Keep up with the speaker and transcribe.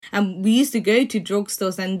And we used to go to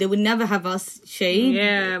drugstores and they would never have us shade.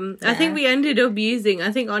 Yeah. there. I think we ended up using,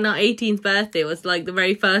 I think on our 18th birthday was like the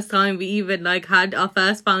very first time we even like had our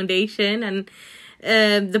first foundation, and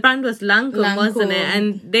the brand was Lancome, wasn't it?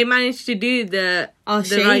 And they managed to do the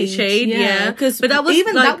right shade. Yeah. But that was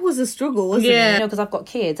even like, that was a struggle, wasn't it? You know, because I've got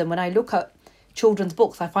kids, and when I look at children's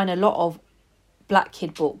books, I find a lot of black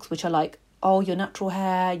kid books which are like, oh, your natural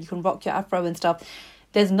hair, you can rock your afro and stuff.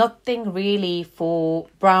 There's nothing really for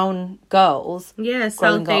brown girls. Yeah,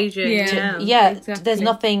 South Asian. Exactly.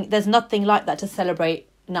 There's nothing like that to celebrate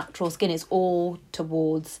natural skin. It's all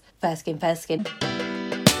towards fair skin.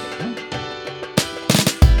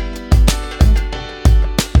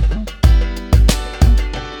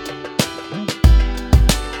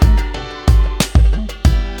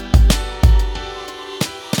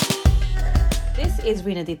 Is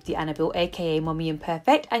Rina Dipti Annabelle, aka Mommy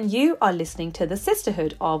Imperfect, and you are listening to the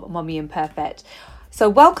Sisterhood of Mommy Imperfect. So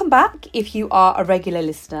welcome back if you are a regular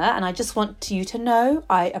listener, and I just want you to know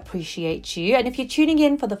I appreciate you. And if you're tuning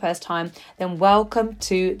in for the first time, then welcome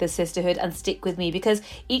to the Sisterhood, and stick with me because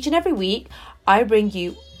each and every week I bring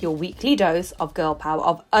you your weekly dose of girl power,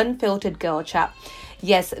 of unfiltered girl chat.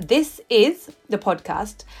 Yes, this is the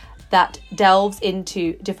podcast that delves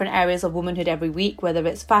into different areas of womanhood every week, whether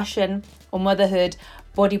it's fashion or motherhood,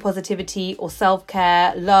 body positivity or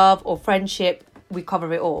self-care, love or friendship. We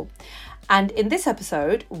cover it all. And in this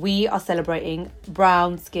episode, we are celebrating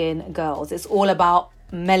brown skin girls. It's all about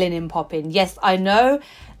melanin poppin. Yes, I know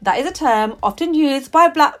that is a term often used by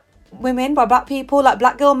black women, by black people, like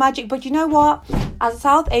black girl magic. But you know what? As a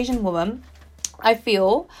South Asian woman, I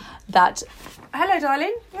feel that... Hello,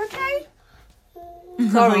 darling. You okay?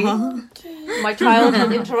 Sorry, my child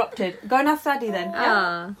has interrupted. Go and ask Daddy then.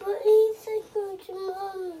 Yeah? But he's so good to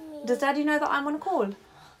Mommy. Does Daddy know that I'm on a call?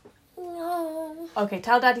 No. Okay,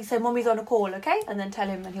 tell Daddy, say Mommy's on a call, okay? And then tell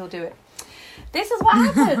him and he'll do it. This is what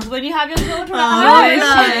happens when you have your children at home.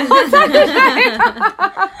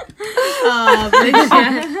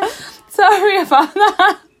 Sorry about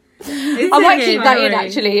that. I might keep that in,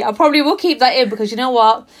 actually. I probably will keep that in because you know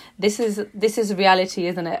what? This is reality,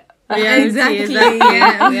 isn't it? Yeah, exactly.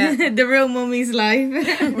 Yeah. The real mommy's life.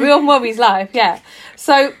 Real mommy's life, yeah.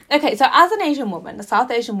 So, okay, so as an Asian woman, a South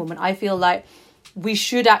Asian woman, I feel like we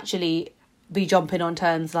should actually be jumping on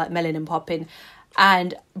terms like Melanin Poppin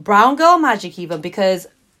and brown girl magic even, because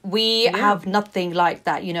we have nothing like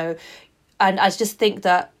that, you know. And I just think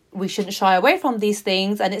that we shouldn't shy away from these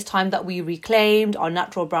things, and it's time that we reclaimed our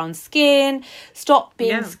natural brown skin, stop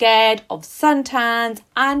being scared of suntans,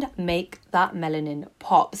 and make that melanin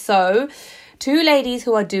pop. So, two ladies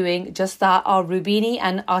who are doing just that are Rubiny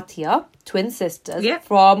and Ahiya, twin sisters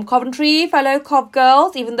from Coventry, fellow Cov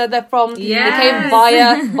girls, even though they're from, they came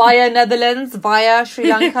via Netherlands, via Sri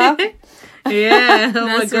Lanka.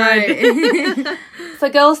 That's right. So,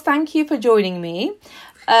 girls, thank you for joining me.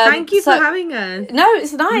 Thank you for having us. No,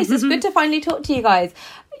 it's nice. It's good to finally talk to you guys.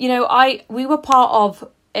 You know, we were part of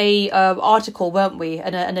a article, weren't we?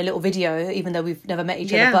 And a little video, even though we've never met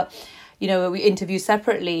each other. But, you know, we interviewed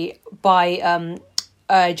separately by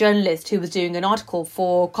a journalist who was doing an article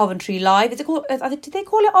for Coventry Live. Is it called? Did they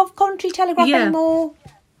call it of Coventry Telegraph anymore?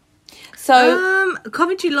 So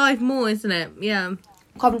Coventry Live more, isn't it? Yeah.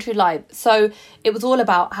 Coventry Live. So it was all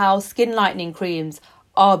about how skin lightening creams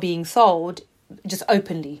are being sold just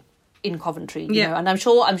openly in Coventry, you know, and I'm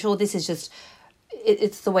sure this is just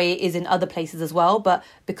it's the way it is in other places as well, but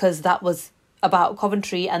because that was about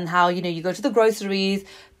Coventry and how, you know, you go to the groceries,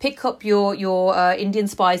 pick up your Indian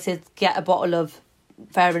spices, get a bottle of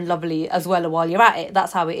Fair and Lovely as well while you're at it.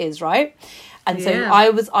 That's how it is, right? And so I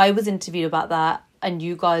was interviewed about that, and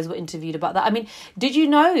you guys were interviewed about that. I mean, did you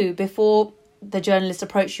know before the journalist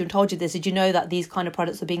approached you and told you this, did you know that these kind of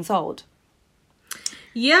products are being sold?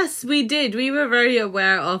 Yes, we did. We were very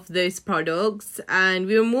aware of those products, and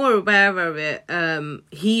we were more aware of it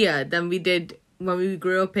here than we did when we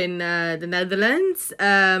grew up in the Netherlands.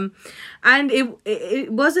 And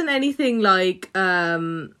it wasn't anything like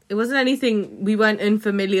it wasn't anything we weren't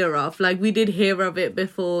unfamiliar of. Like, we did hear of it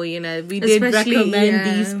before, you know. We did recommend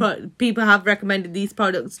these people have recommended these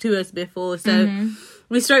products to us before, so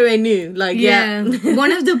we straight away knew, like,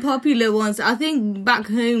 One of the popular ones, I think back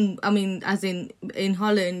home, I mean, as in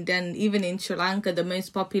Holland and even in Sri Lanka, the most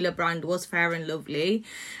popular brand was Fair and Lovely.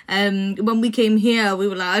 When we came here, we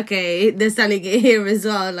were like, okay, they're selling it here as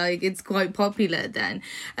well. Like, it's quite popular then.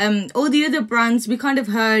 All the other brands we kind of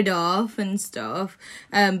heard of and stuff.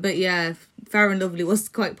 But yeah, Fair and Lovely was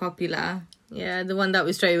quite popular. Yeah, the one that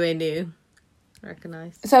we straight away knew,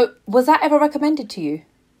 recognised. So, was that ever recommended to you?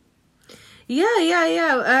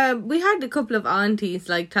 Yeah. We had a couple of aunties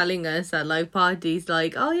like telling us at like parties,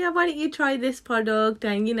 like, oh yeah, why don't you try this product,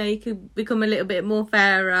 and you know, you could become a little bit more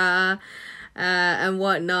fairer, and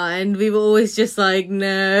whatnot. And we were always just like,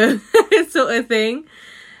 no, sort of thing.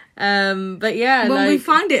 But yeah, well, like, we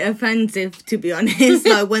find it offensive, to be honest.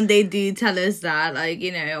 Like when they do tell us that, like,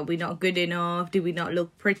 you know, are we not good enough? Do we not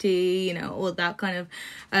look pretty? You know, all that kind of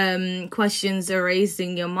questions are raised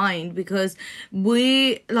in your mind, because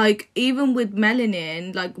we, like, even with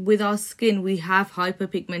melanin, like with our skin, we have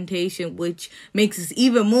hyperpigmentation, which makes us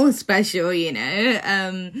even more special, you know.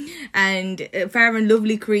 And Fair and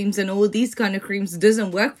Lovely creams and all these kind of creams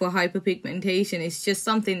doesn't work for hyperpigmentation. It's just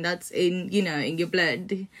something that's in, you know, in your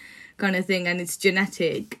blood, kind of thing, and it's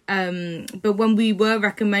genetic. But when we were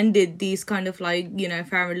recommended these kind of, like, you know,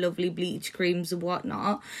 Fair and Lovely bleach creams and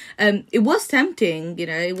whatnot, it was tempting, you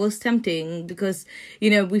know, it was tempting, because, you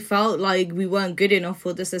know, we felt like we weren't good enough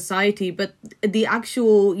for the society. But the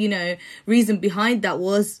actual, you know, reason behind that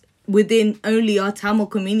was within only our Tamil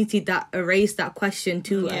community that erased that question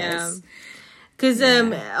to us. Because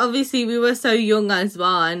obviously we were so young as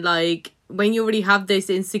well, and like, when you already have this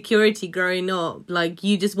insecurity growing up, like,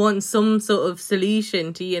 you just want some sort of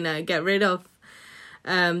solution to, you know, get rid of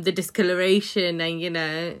the discoloration. And, you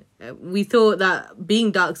know, we thought that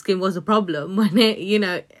being dark skinned was a problem when it, you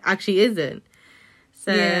know, actually isn't.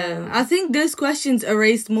 So yeah, I think those questions are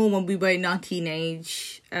raised more when we were in our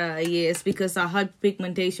teenage years, because our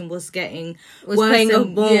hyperpigmentation was getting worse playing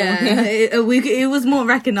and, more. it was more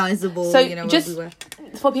recognizable. So you know, just when we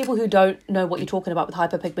were. for people who don't know what you're talking about with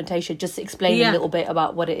hyperpigmentation, just explain a little bit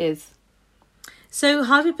about what it is. So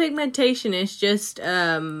hyperpigmentation is just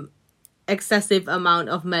excessive amount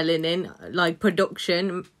of melanin, like,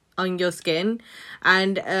 production on your skin,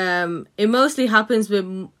 and it mostly happens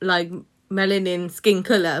with like melanin skin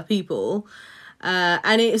color people,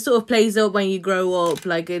 and it sort of plays up when you grow up.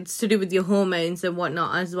 Like, it's to do with your hormones and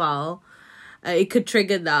whatnot as well. It could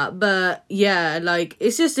trigger that. But yeah, like,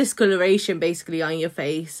 it's just discoloration basically on your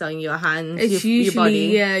face, on your hands, It's your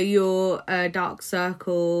usually body. your dark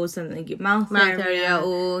circles and like your mouth area,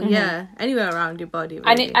 or anywhere around your body,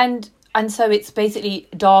 really. And so it's basically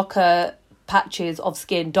darker patches of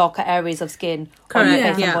skin, darker areas of skin on your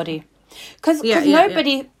Correct, face and body. Because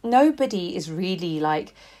nobody is really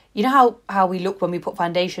like, you know how we look when we put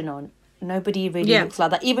foundation on. Nobody really looks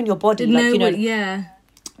like that. Even your body, like, you know.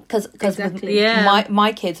 Because Exactly.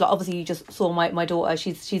 my kids, like, obviously you just saw my daughter.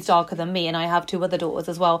 She's darker than me, and I have two other daughters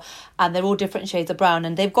as well, and they're all different shades of brown,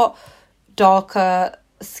 and they've got darker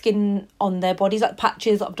skin on their bodies, like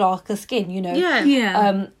patches of darker skin, you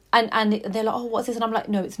know. And they're like, oh, what's this? And I'm like,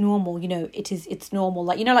 no, it's normal, you know, it's normal.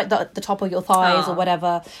 Like, you know, like the top of your thighs or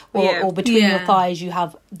whatever, or between your thighs, you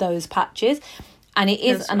have those patches. And it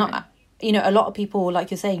is, you know, a lot of people,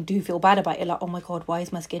 like you're saying, do feel bad about it. Like, oh my God, why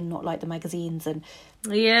is my skin not like the magazines? And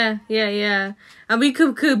Yeah. And we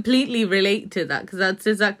could completely relate to that, because that's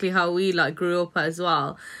exactly how we, like, grew up as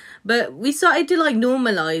well. But we started to, like,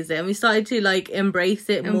 normalize it, and we started to, like, embrace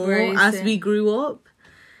it more as we grew up.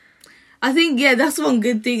 I think, that's one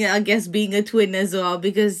good thing, I guess, being a twin as well,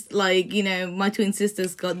 because, like, you know, my twin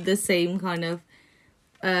sisters got the same kind of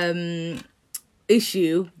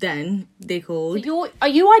issue then, they called. are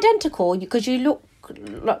you identical? Because you look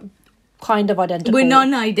like kind of identical. We're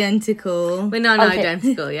non-identical. We're not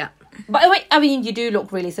identical, yeah. But wait, I mean, you do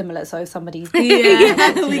look really similar, so if somebody's... we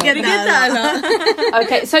get that a lot.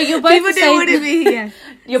 Okay, so you're both People the don't want to same... be,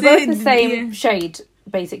 You're both the same shade,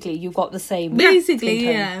 basically. You've got the same... Basically,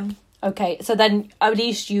 skin tone. Okay, so then at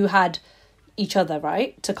least you had each other,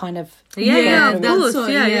 right? To kind of... Of course.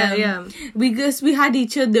 Yeah. Because we had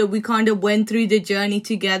each other, we kind of went through the journey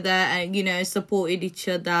together, and, you know, supported each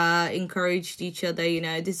other, encouraged each other, you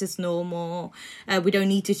know, this is normal. We don't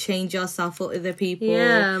need to change ourselves for other people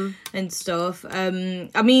and stuff.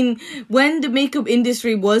 I mean, when the makeup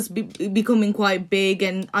industry was becoming quite big,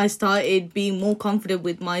 and I started being more confident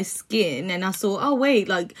with my skin, and I saw, oh wait,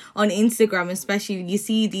 like on Instagram especially, you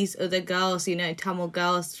see these other girls, you know, Tamil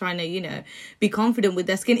girls trying to, you know, be confident with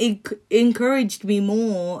their skin. It encouraged me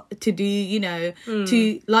more to do, you know,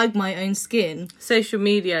 to like my own skin. Social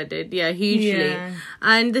media did, hugely.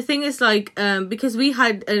 And the thing is, like, because we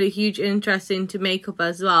had a huge interest into makeup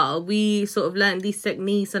as well, we sort of learned these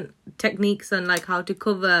techniques on like how to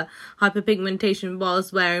cover hyperpigmentation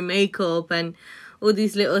whilst wearing makeup and all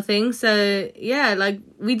these little things. So yeah, like,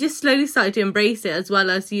 we just slowly started to embrace it, as well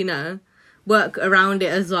as, you know, work around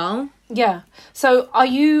it as well. Yeah. So are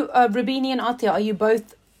you, Rubiny and Ahiya, are you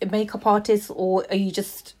both makeup artists, or are you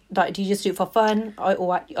just, like, do you just do it for fun,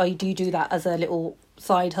 or do you do that as a little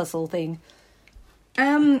side hustle thing?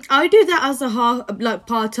 I do that as a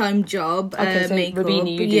part-time job. Okay, so makeup.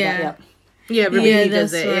 Rubini, you do that, yeah. Yeah, Rubini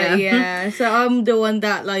does that's it. right, Yeah. yeah. So I'm the one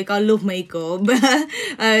that I love makeup.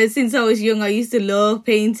 Since I was young, I used to love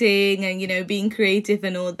painting and being creative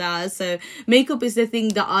and all that. So makeup is the thing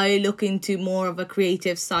that I look into more of a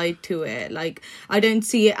creative side to it. I don't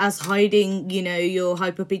see it as hiding, your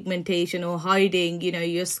hyperpigmentation or hiding,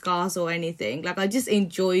 your scars or anything. I just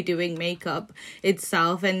enjoy doing makeup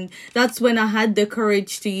itself, and that's when I had the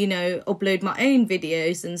courage to, upload my own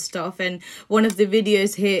videos and stuff. And one of the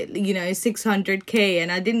videos hit, 600k,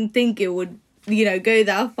 and I didn't think it would go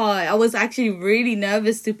that far. I was actually really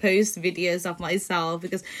nervous to post videos of myself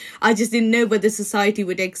because I just didn't know whether society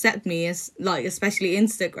would accept me, as especially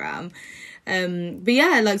Instagram. But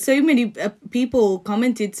yeah, so many people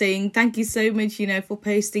commented saying thank you so much for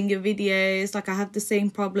posting your videos. I have the same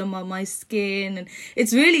problem on my skin, and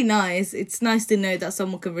it's really nice. It's nice to know that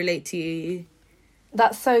someone can relate to you.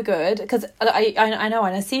 That's so good, because I know,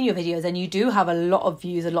 and I've seen your videos, and you do have a lot of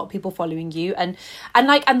views, a lot of people following you, and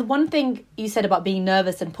the one thing you said about being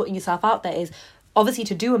nervous and putting yourself out there is obviously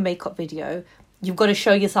to do a makeup video, you've got to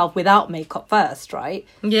show yourself without makeup first, right?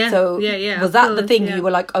 Yeah. So yeah. Was that the thing? You were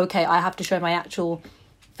like, okay, I have to show my actual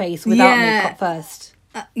face without makeup first.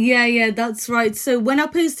 Yeah, that's right. So when I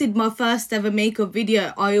posted my first ever makeup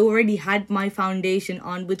video, I already had my foundation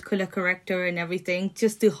on with color corrector and everything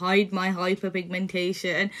just to hide my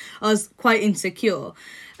hyperpigmentation. I was quite insecure.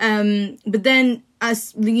 But then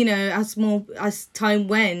as time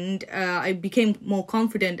went, I became more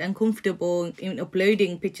confident and comfortable in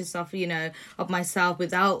uploading pictures of myself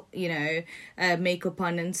without makeup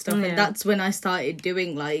on and stuff. And that's when I started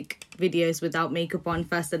doing videos without makeup on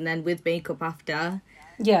first, and then with makeup after.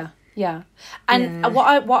 Yeah. And what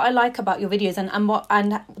I like about your videos and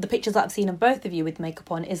the pictures that I've seen of both of you with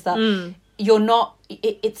makeup on is that you're not,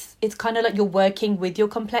 it's kind of like you're working with your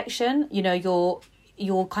complexion,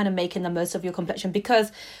 you're kind of making the most of your complexion,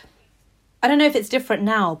 because I don't know if it's different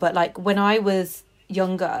now, but when I was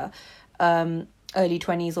younger, early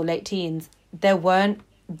 20s or late teens, there weren't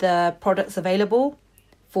the products available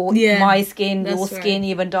for my skin, your skin,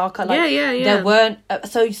 even darker. There weren't,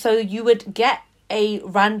 so you would get a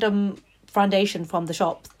random foundation from the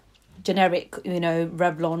shops, generic,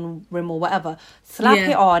 Revlon, Rimmel, whatever, slap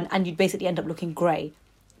it on, and you'd basically end up looking grey.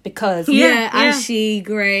 Because ashy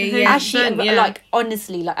grey, ashy, and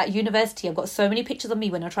honestly, at university, I've got so many pictures of me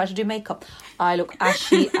when I try to do makeup. I look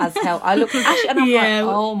ashy as hell. I look ashy, and I'm like,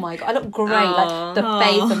 oh my god, I look grey, the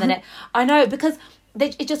face and the neck. I know, because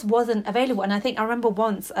it just wasn't available. And I remember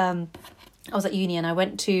once I was at uni and I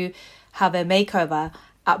went to have a makeover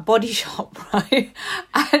at Body Shop, right?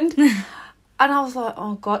 And I was like,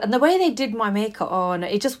 oh god! And the way they did my makeup, oh no,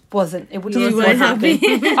 it just wasn't. It just wasn't happy.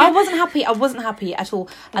 I wasn't happy. I wasn't happy at all.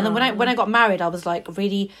 And then when I got married, I was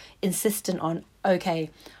really insistent on,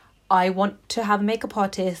 okay, I want to have a makeup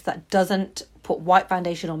artist that doesn't put white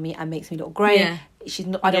foundation on me and makes me look grey. Yeah.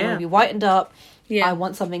 I don't want to be whitened up. Yeah. I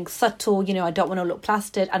want something subtle. I don't want to look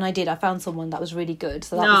plastered. And I did. I found someone that was really good.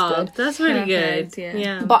 So that was good. That's really good.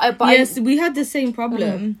 Yeah. But yes, we had the same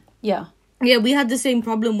problem. Yeah. Yeah, we had the same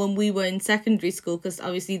problem when we were in secondary school, because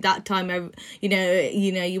obviously that time,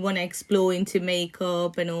 you want to explore into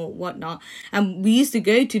makeup and all whatnot. And we used to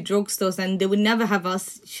go to drugstores and they would never have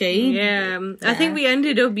us shade. Yeah, I think we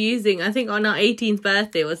ended up using, I think on our 18th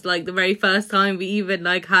birthday was the very first time we even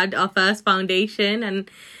had our first foundation, and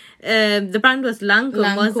the brand was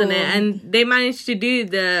Lancome, wasn't it? And they managed to do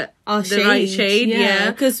the right shade,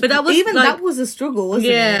 but that was even that was a struggle, wasn't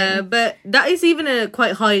it? Yeah, but that is even a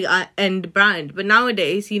quite high end brand. But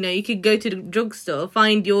nowadays, you could go to the drugstore,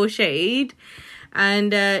 find your shade,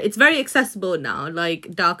 and it's very accessible now,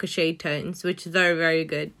 darker shade tones, which is very, very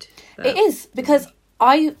good. But it is, because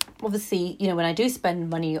I obviously, when I do spend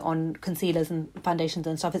money on concealers and foundations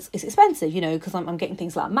and stuff, it's expensive, because I'm getting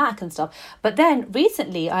things like MAC and stuff. But then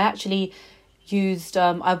recently I actually used,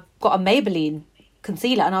 I've got a Maybelline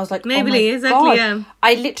concealer, and I was like, Maybelline, oh my exactly, God. yeah.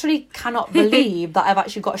 I literally cannot believe that I've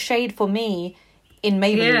actually got a shade for me in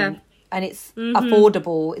Maybelline. And it's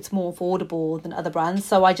affordable. It's more affordable than other brands.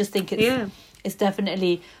 So I just think it's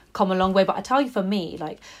definitely come a long way. But I tell you, for me,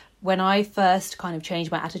 when I first kind of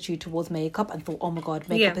changed my attitude towards makeup and thought, oh my God,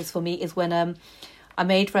 makeup is for me, is when I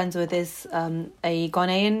made friends with this a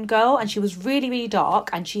Ghanaian girl, and she was really, really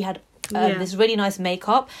dark, and she had this really nice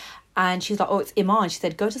makeup. And she's like, oh, it's Iman. She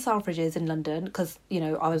said, go to Selfridges in London, because,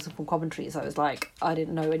 I was from Coventry, so I was like, I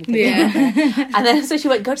didn't know anything. Yeah. And then so she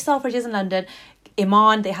went, go to Selfridges in London.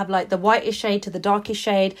 Iman, they have the whitest shade to the darkest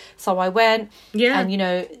shade. So I went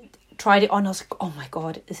and, tried it on. I was like, oh my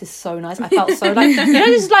god, this is so nice. I felt so like, you know,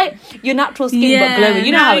 just like your natural skin but glowing.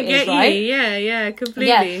 You know how it is, right? Yeah,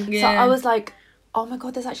 completely. Yeah. So I was like, oh my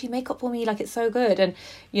god, there's actually makeup for me. Like, it's so good. And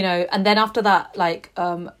you know, and then after that, like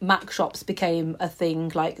MAC shops became a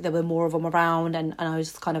thing. Like there were more of them around, and I was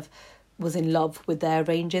just kind of was in love with their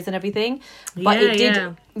ranges and everything. But it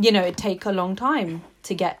did, you know, it take a long time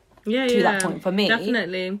to get to that point for me.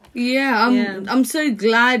 Definitely. I'm so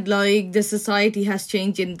glad like the society has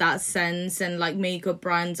changed in that sense, and like makeup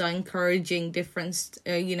brands are encouraging different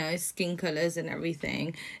you know, skin colors and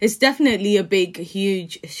everything. It's definitely a big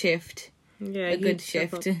huge shift. A good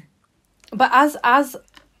shift. But as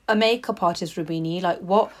a makeup artist, Rubini, like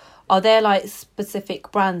what are there like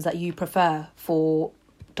specific brands that you prefer for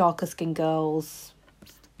darker skin girls,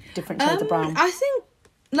 different shades of brown? I think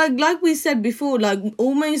like we said before, like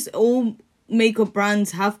almost all makeup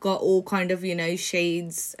brands have got all kind of, you know,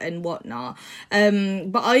 shades and whatnot,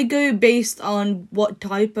 but I go based on what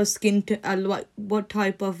type of skin what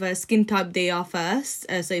type of skin type they are first,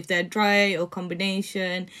 so if they're dry or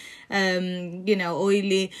combination, you know,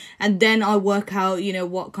 oily, and then I work out, you know,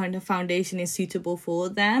 what kind of foundation is suitable for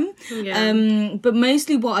them. But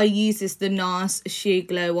mostly what I use is the NARS Sheer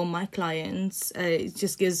Glow on my clients. It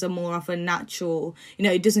just gives them more of a natural, you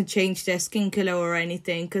know, it doesn't change their skin color or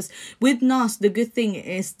anything, because with NARS the good thing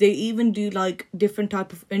is they even do like different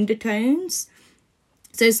type of undertones.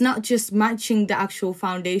 So it's not just matching the actual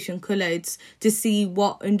foundation colour, it's to see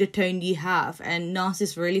what undertone you have, and NARS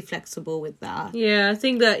is really flexible with that. Yeah, I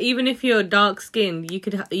think that even if you're dark skinned, you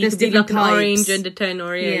could be like an orange undertone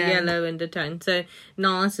or a yellow undertone. So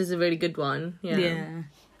NARS is a really good one. Yeah.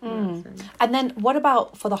 And then what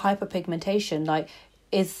about for the hyperpigmentation? Like,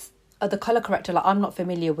 is the color corrector, like I'm not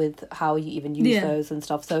familiar with how you even use those and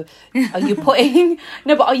stuff, so are you putting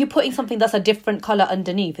are you putting something that's a different color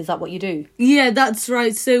underneath? Is that what you do? Yeah, that's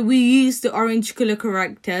right. So we use the orange color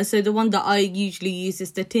corrector. So the one that I usually use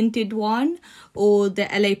is the tinted one, or the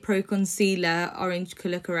LA Pro Concealer orange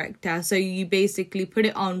color corrector. So you basically put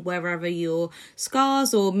it on wherever your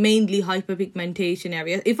scars or mainly hyperpigmentation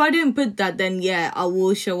area. If I don't put that, then I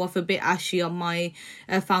will show off a bit ashy on my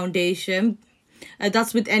foundation.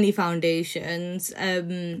 That's with any foundations.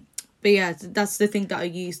 But yeah, that's the thing that I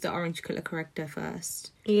use, the orange colour corrector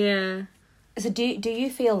first. Yeah. So do you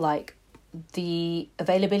feel like the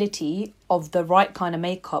availability of the right kind of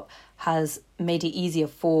makeup has made it easier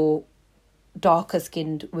for darker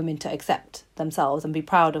skinned women to accept themselves and be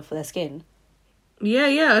proud of their skin? Yeah,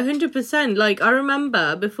 100%. Like, I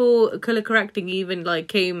remember before colour correcting even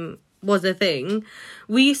like was a thing,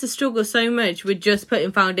 we used to struggle so much with just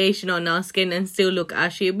putting foundation on our skin and still look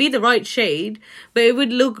ashy. It'd be the right shade, but it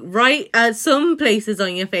would look right at some places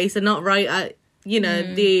on your face and not right at, you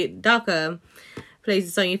know, the darker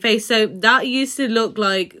places on your face. So that used to look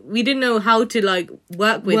like we didn't know how to like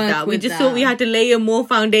work with that. We just thought we had to layer more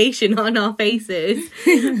foundation on our faces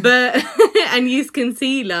but and use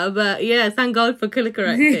concealer. But yeah, thank God for colour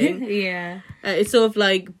correcting. It sort of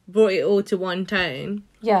like brought it all to one tone.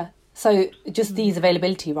 So just these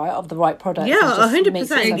availability, right, of the right product.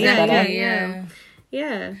 100%.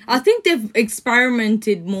 Yeah. I think they've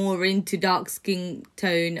experimented more into dark skin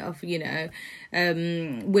tone of, you know,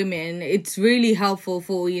 women. It's really helpful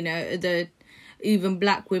for, you know, the even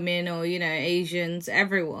black women or, you know, Asians,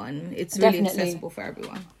 everyone. It's really accessible for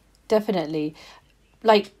everyone. Definitely.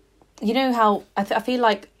 Like, you know how I feel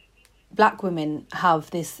like black women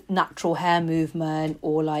have this natural hair movement,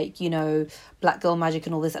 or like, you know, black girl magic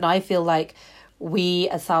and all this, and I feel like we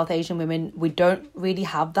as South Asian women, we don't really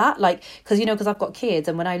have that, like, because I've got kids,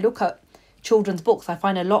 and when I look at children's books, I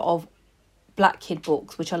find a lot of black kid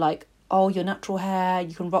books which are like, oh, your natural hair,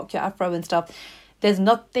 you can rock your afro and stuff. There's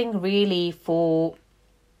nothing really for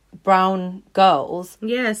brown girls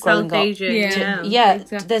South Asian exactly.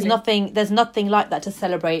 there's nothing like that to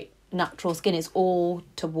celebrate natural skin. It's all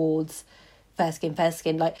towards fair skin.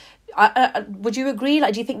 Like, I would you agree?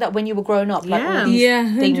 Like, do you think that when you were growing up, like all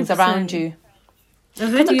these things around you,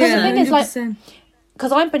 because the thing is, like,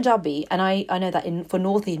 because I'm Punjabi, and I know that for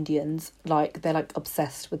North Indians, like, they're like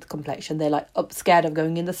obsessed with complexion. They're like scared of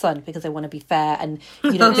going in the sun because they want to be fair and,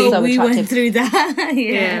 you know, so we attractive. went through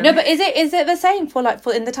that. No, but is it the same for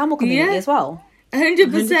in the Tamil community as well?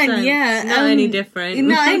 100%, yeah. Not any different.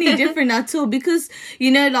 Not any different at all, because,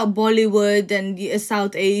 you know, like Bollywood and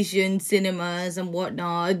South Asian cinemas and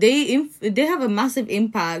whatnot, they have a massive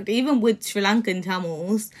impact, even with Sri Lankan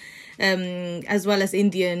Tamils. as well as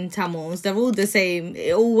Indian Tamils. They're all the same.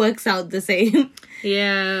 It all works out the same.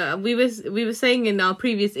 Yeah, we were saying in our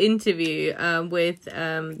previous interview with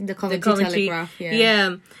The Coventry Telegraph,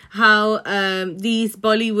 yeah, how these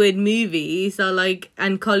Bollywood movies are like,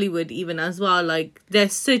 and Collywood even as well, like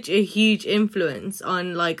there's such a huge influence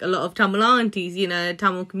on like a lot of Tamil aunties, you know,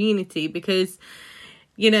 Tamil community, because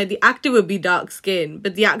you know the actor would be dark skinned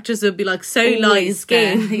but the actress would be like so light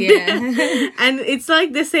skinned. Yeah. And it's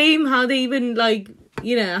like the same how they even like,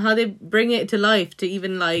 you know, how they bring it to life to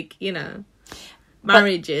even like, you know,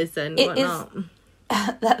 marriages and whatnot.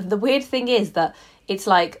 The weird thing is that it's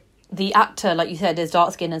like the actor, like you said, is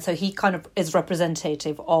dark skinned, and so he kind of is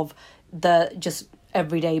representative of the just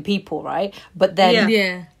everyday people, right? But then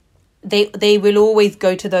Yeah. they will always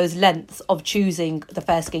go to those lengths of choosing the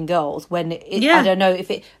fair skinned girls when I don't know if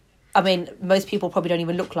it. I mean, most people probably don't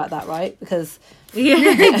even look like that, right? Because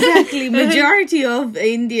Exactly. Majority of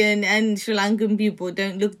Indian and Sri Lankan people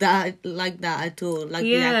don't look like that at all, like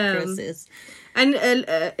the actresses. And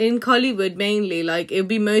in Collywood mainly, like it would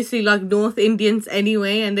be mostly like North Indians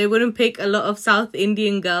anyway, and they wouldn't pick a lot of South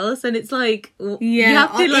Indian girls, and it's like you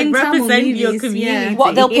have to like in Tamil represent your movies, community.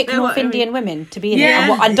 what they'll pick You know North what I mean? Indian women to be in it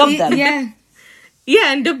and dub them.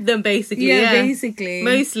 Yeah, and dub them basically. Yeah, basically.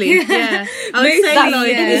 Mostly. Yeah, I would say That's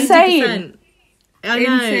like insane. 50%. I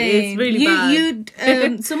know, it's really bad.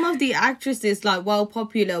 You'd some of the actresses, like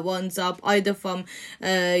popular ones, are either from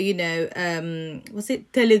was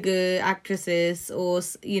it Telugu actresses or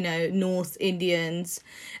North Indians.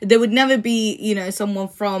 There would never be someone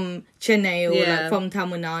from Chennai or like from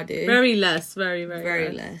Tamil Nadu. Very less, very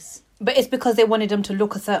less. But it's because they wanted them to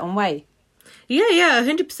look a certain way. Yeah,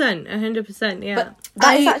 100%, yeah. But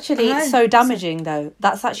that is actually so damaging, though.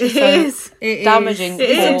 That's actually It damaging. It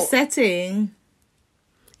is upsetting.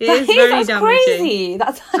 That's very damaging. Crazy.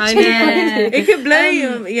 That's actually crazy. It could blow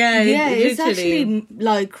you. Yeah, it's literally. actually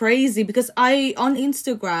like crazy because on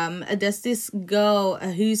Instagram there's this girl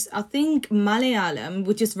who's I think Malayalam,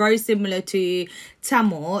 which is very similar to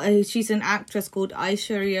Tamil. She's an actress called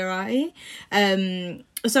Aishwarya Rai.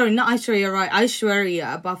 Sorry, not Aishwarya Rai,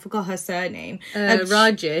 Aishwarya, but I forgot her surname.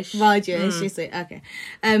 Rajesh. She's like, okay.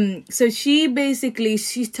 So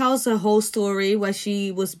she tells her whole story where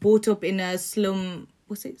she was brought up in a slum.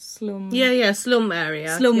 Was it slum? Yeah, slum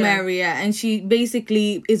area. Area, and she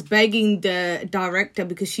basically is begging the director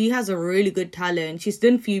because she has a really good talent. She's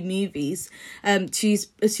done few movies.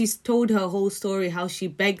 She's told her whole story how she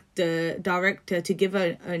begged the director to give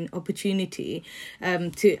her an opportunity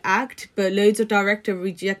to act, but loads of director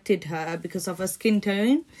rejected her because of her skin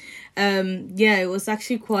tone. It was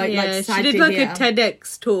actually quite sad. She did like a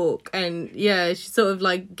TEDx talk, and she sort of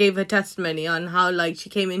like gave her testimony on how like she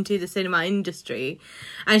came into the cinema industry,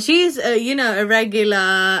 and she's a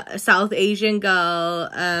regular South Asian girl,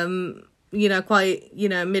 quite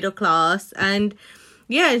middle class, and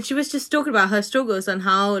she was just talking about her struggles and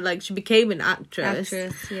how like she became an actress.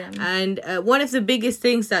 And one of the biggest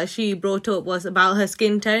things that she brought up was about her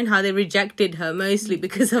skin tone, how they rejected her mostly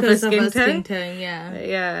because of her skin tone.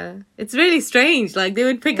 Yeah, it's really strange. Like they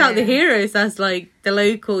would pick out the heroes as like the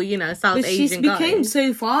local, South Asian she's guys. became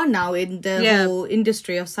so far now in the whole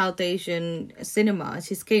industry of South Asian cinema.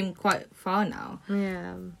 She's came quite far now.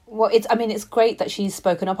 Yeah. Well, it's great that she's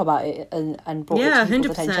spoken up about it and brought it to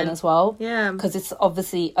people's 100%. attention as well. Yeah. Because it's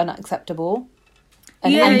obviously unacceptable.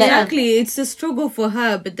 Exactly. It's a struggle for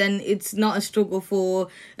her, but then it's not a struggle for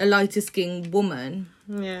a lighter skinned woman.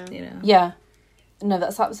 Yeah. Yeah. No,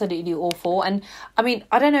 that's absolutely awful. And I mean,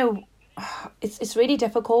 I don't know. It's really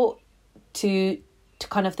difficult to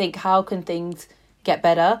kind of think how can things get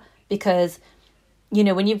better, because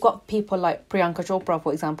when you've got people like Priyanka Chopra,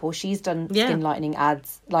 for example, she's done skin lightening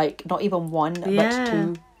ads, like not even one but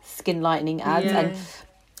 2 skin lightening ads,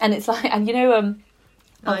 and it's like, and I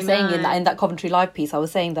was saying in that Coventry Live piece, I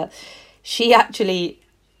was saying that she actually,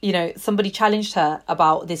 somebody challenged her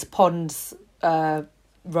about this Pond's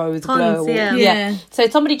rose glow. So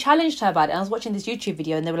somebody challenged her about it, and I was watching this YouTube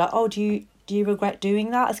video, and they were like, "Oh, do you regret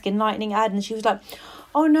doing that, a skin lightening ad?" And she was like,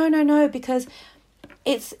 "Oh no, because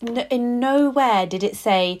it's in nowhere did it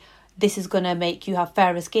say this is gonna make you have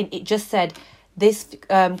fairer skin. It just said this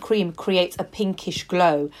cream creates a pinkish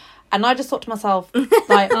glow." And I just thought to myself,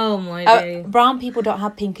 like, oh my day. Brown people don't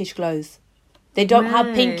have pinkish glows. They don't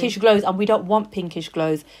have pinkish glows, and we don't want pinkish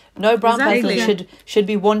glows. No brown person should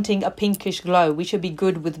be wanting a pinkish glow. We should be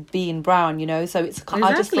good with being brown, So it's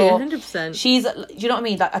I just thought 100%. she's, you know what I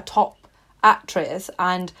mean, like a top actress,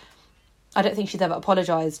 and I don't think she's ever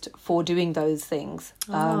apologized for doing those things.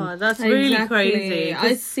 That's really crazy.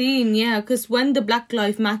 I've seen, because when the Black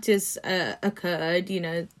Lives Matters occurred,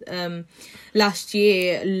 last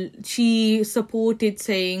year, she supported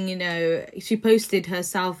saying, she posted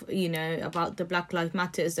herself, about the Black Lives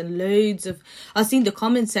Matters, and I've seen the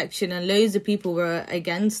comment section, and loads of people were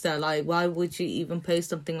against her. Like, why would you even post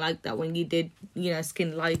something like that when you did,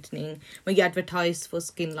 skin lightening, when you advertised for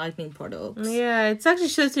skin lightening products? Yeah, it's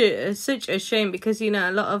actually such a shame, because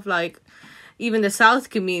a lot of even the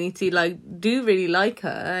South community do really like her,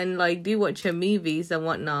 and do watch her movies and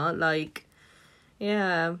whatnot.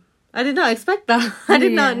 I did not expect that. I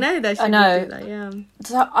did not know that she would do that. Yeah.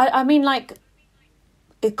 So I mean,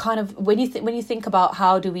 it kind of, when you think about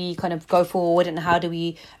how do we kind of go forward, and how do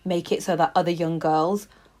we make it so that other young girls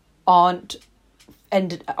aren't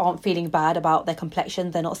feeling bad about their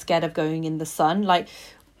complexion, they're not scared of going in the sun.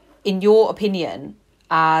 In your opinion,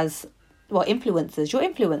 as you're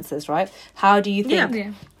influencers, right? How do you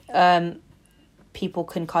think people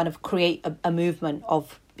can kind of create a movement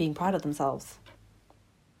of being proud of themselves?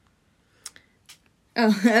 I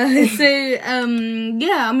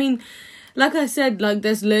mean, like I said,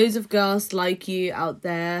 there's loads of girls like you out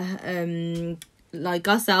there, like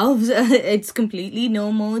ourselves. It's completely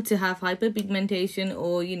normal to have hyperpigmentation,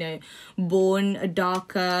 or born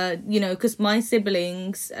darker, because my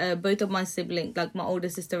siblings, both of my siblings, my older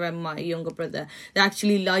sister and my younger brother, they're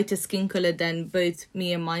actually lighter skin color than both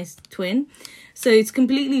me and my twin. So it's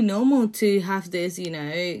completely normal to have this,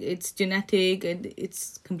 it's genetic, and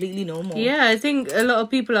it's completely normal. Yeah, I think a lot of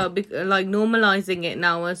people are normalizing it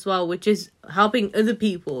now as well, which is helping other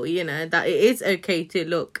people, that it is okay to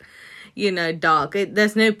look dark.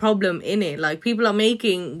 There's no problem in it. People are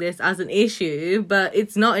making this as an issue, but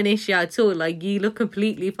it's not an issue at all. You look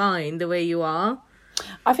completely fine the way you are.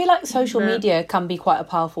 I feel like social media can be quite a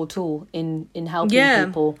powerful tool in helping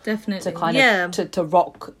people definitely to kind of to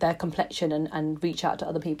rock their complexion and reach out to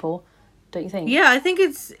other people. Don't you think? Yeah, I think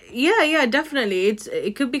it's definitely.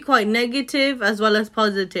 It could be quite negative as well as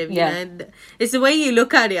positive. It's the way you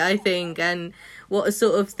look at it, I think, and what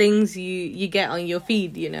sort of things you get on your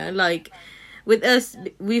feed. With us,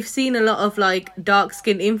 we've seen a lot of dark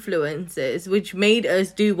skin influencers, which made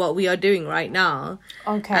us do what we are doing right now.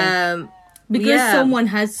 Okay. Because someone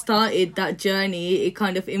has started that journey, it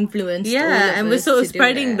kind of influenced all of us, and we're sort of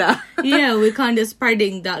spreading that. We're kind of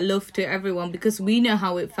spreading that love to everyone, because we know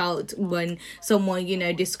how it felt when someone,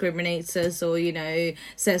 discriminates us, or,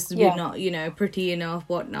 says we're not, pretty enough,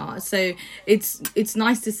 whatnot. So it's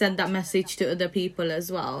nice to send that message to other people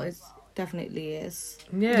as well. It definitely is.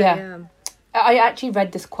 Yeah. I actually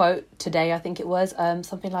read this quote today, I think it was,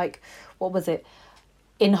 something like, what was it?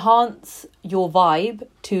 Enhance your vibe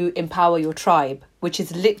to empower your tribe, which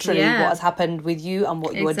is literally what has happened with you and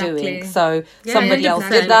what you are doing. So somebody else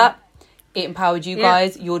did that, it empowered you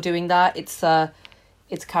guys, you're doing that, it's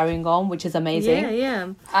carrying on, which is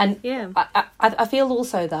amazing. And I feel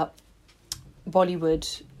also that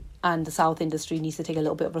Bollywood and the South industry needs to take a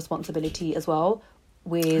little bit of responsibility as well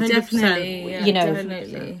with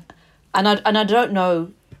definitely. And I don't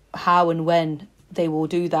know how and when they will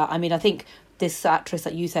do that. I mean, I think this actress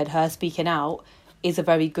that you said, her speaking out, is a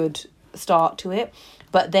very good start to it.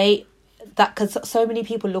 But because so many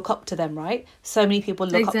people look up to them, right? So many people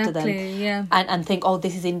look up to them and think, oh,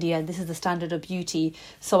 this is India and this is the standard of beauty.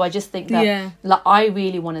 So I just think that I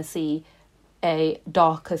really want to see a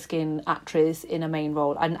darker skin actress in a main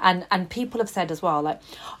role, and people have said as well, but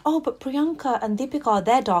Priyanka and Deepika,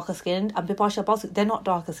 they're darker skinned, and Bipasha Basu, they're not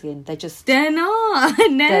darker skinned, they're not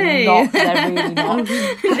they're really not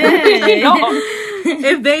really not.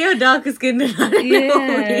 If they are darker skinned, I don't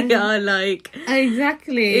know we are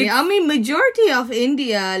exactly. I mean, majority of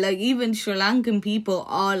India, even Sri Lankan people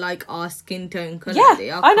are our skin tone color.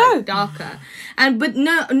 They are quite darker, but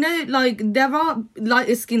no, there are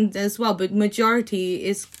lighter skins as well, but majority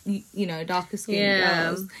is darker skin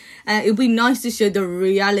girls. It'd be nice to show the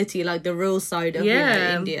reality, the real side of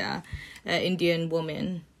India, Indian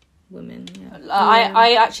women.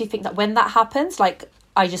 I actually think that when that happens,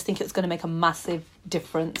 I just think it's going to make a massive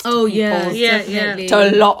difference to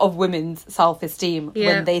a lot of women's self-esteem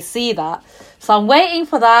when they see that. So I'm waiting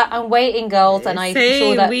for that. I'm waiting, girls, and I'm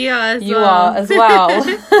sure that we are you are as well.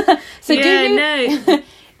 So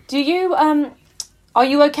do you are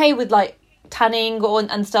you okay with tanning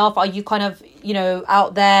and stuff? Are you kind of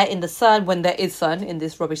out there in the sun when there is sun in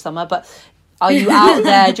this rubbish summer? But are you out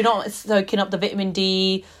there? Do you not soaking up the vitamin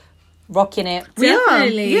D? rocking it. We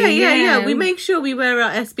Definitely, are. Yeah. yeah. We make sure we wear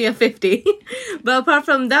our SPF 50. But apart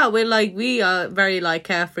from that, we are very like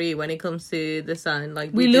carefree when it comes to the sun.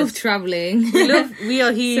 Like We love traveling. we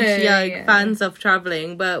are huge So, yeah. fans of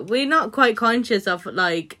traveling, but we're not quite conscious of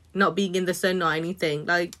like not being in the sun or anything.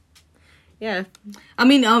 Like, yeah. I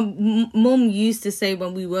mean, our mum used to say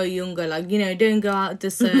when we were younger, like, don't go out the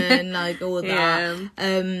sun, like, all that.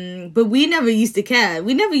 Yeah. But we never used to care.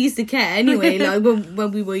 We never used to care anyway, like,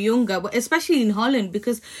 when we were younger. But especially in Holland,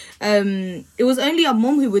 because it was only our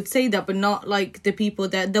mum who would say that, but not, like, the people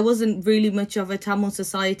that... There wasn't really much of a Tamil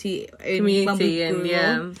society when we grew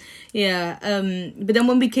up. Yeah. But then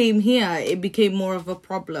when we came here, it became more of a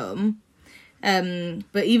problem.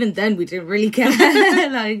 But even then we didn't really care.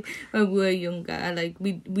 Like when we were younger, like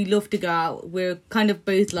we love to go out. We're kind of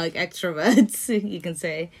both like extroverts, you can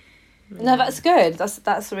say. No, that's good.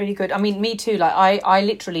 That's really good. I mean, me too. Like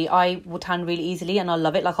I will tan really easily, and I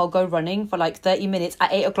love it. Like I'll go running for like 30 minutes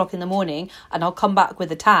at 8:00 in the morning, and I'll come back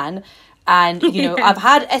with a tan. And I've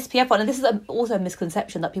had SPF on, and this is also a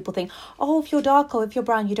misconception that people think, oh, if you're dark or if you're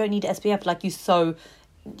brown, you don't need SPF. Like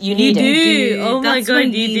you need it. You do. Oh my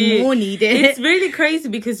god, you do. More need it. It's really crazy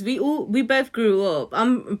because we both grew up.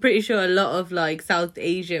 I'm pretty sure a lot of like South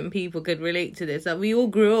Asian people could relate to this. That we all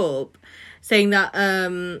grew up saying that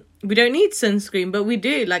we don't need sunscreen, but we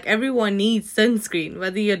do. Like everyone needs sunscreen,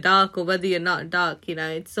 whether you're dark or whether you're not dark.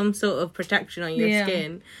 It's some sort of protection on your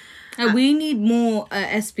skin. We need more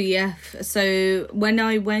SPF. So when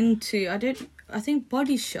I went to, I think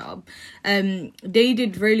Body Shop, they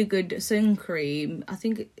did really good sun cream. I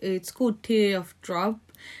think it's called Tear of Drop,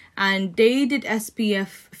 and they did SPF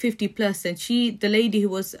 50 plus. And the lady who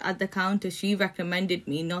was at the counter, she recommended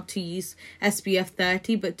me not to use SPF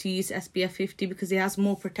 30, but to use SPF 50 because it has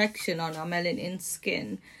more protection on our melanin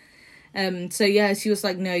skin. So yeah, she was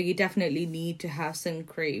like, no, you definitely need to have sun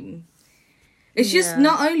cream. It's just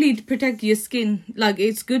not only to protect your skin, like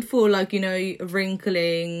it's good for like,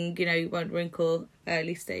 wrinkling, you won't wrinkle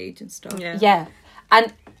early stage and stuff. Yeah.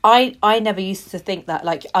 And I never used to think that,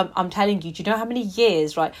 like, I'm telling you, do you know how many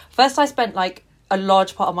years, right? First I spent like a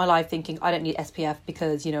large part of my life thinking I don't need SPF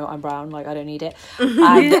because, I'm brown, like I don't need it.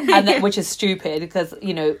 And then, which is stupid because,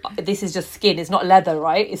 this is just skin. It's not leather,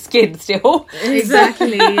 right? It's skin still.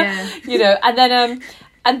 Exactly, yeah.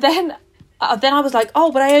 And then I was like,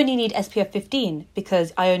 oh, but I only need SPF 15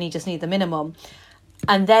 because I only just need the minimum.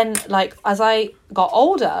 And then, like, as I got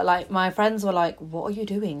older, like, my friends were like, what are you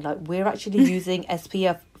doing? Like, we're actually using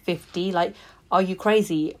SPF 50. Like, are you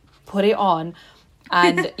crazy? Put it on.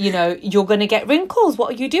 And, you're going to get wrinkles.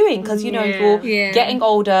 What are you doing? Because, you're getting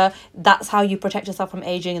older. That's how you protect yourself from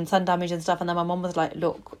aging and sun damage and stuff. And then my mum was like,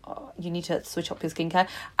 look, you need to switch up your skincare.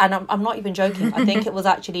 And I'm not even joking. I think it was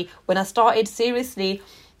actually when I started seriously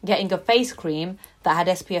getting a face cream that had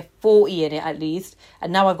SPF 40 in it at least,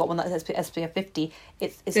 and now I've got one that's SPF 50.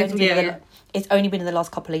 It's only been in the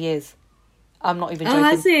last couple of years. I'm not even joking. Oh,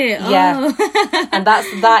 has it? Yeah. Oh. And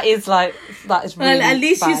that is really well, at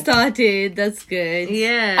least bad. you started. That's good.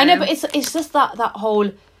 Yeah. I know, but it's just that whole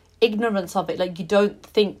ignorance of it. Like, you don't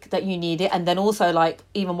think that you need it, and then also, like,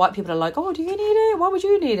 even white people are like, oh, do you need it? Why would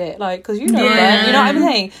you need it? Like, because you know that, you know what I'm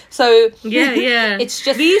saying? So yeah it's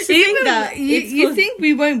just, we used to think that you think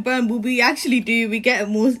we won't burn, but we actually do. We get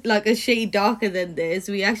more like a shade darker than this.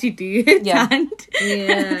 We actually do Yeah. tanned.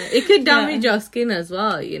 Yeah, it could damage our skin as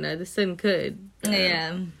well. The sun could.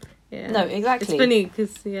 Yeah. no, exactly. It's funny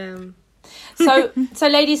because So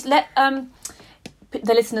ladies, let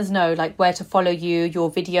the listeners know, like, where to follow you, your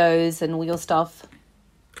videos and all your stuff.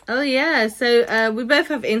 Oh yeah, so we both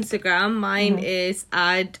have Instagram. Mine is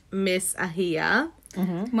 @Miss Ahiya.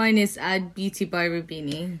 Mine is @Beauty by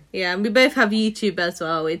Rubiny. Yeah, and we both have YouTube as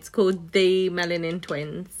well. It's called The Melanin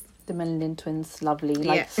Twins. The Melanin Twins, lovely.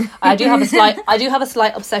 Like, I do have a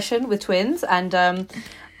slight obsession with twins, and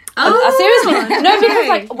seriously, no, because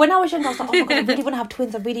like when I was young, I was like, oh my god, I really want to have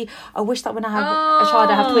twins. I wish that when I have a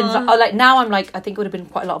child, I have twins. Like now, I'm like, I think it would have been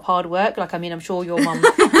quite a lot of hard work. Like, I mean, I'm sure your mum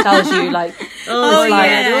tells you like, all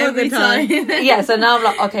every the time. yeah. So now I'm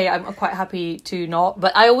like, okay, I'm quite happy to not.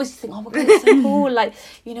 But I always think, oh my god, it's so cool, like,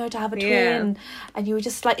 to have a twin, and you were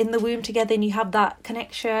just like in the womb together, and you have that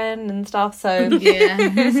connection and stuff. So so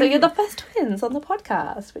you're the first twins on the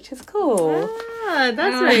podcast, which is cool.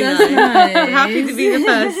 That's really nice. I'm happy to be the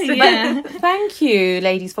first. But thank you,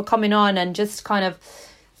 ladies, for coming on and just kind of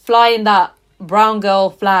flying that brown girl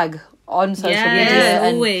flag on social Yeah, media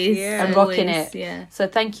and, always. and rocking Always, it. yeah. So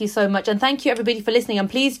thank you so much. And thank you everybody for listening. And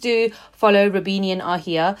please do follow Rubiny and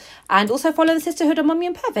Ahiya. And also follow the Sisterhood of Mummy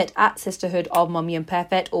and Perfect at Sisterhood of Mummy and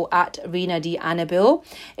Perfect or at Rina D. Annabelle.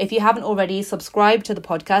 If you haven't already, subscribe to the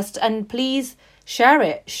podcast and please share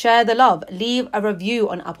it. Share the love. Leave a review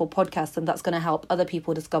on Apple Podcasts, and that's going to help other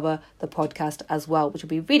people discover the podcast as well, which will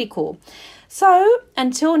be really cool. So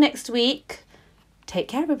until next week, take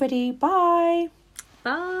care everybody. Bye.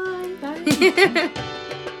 Bye.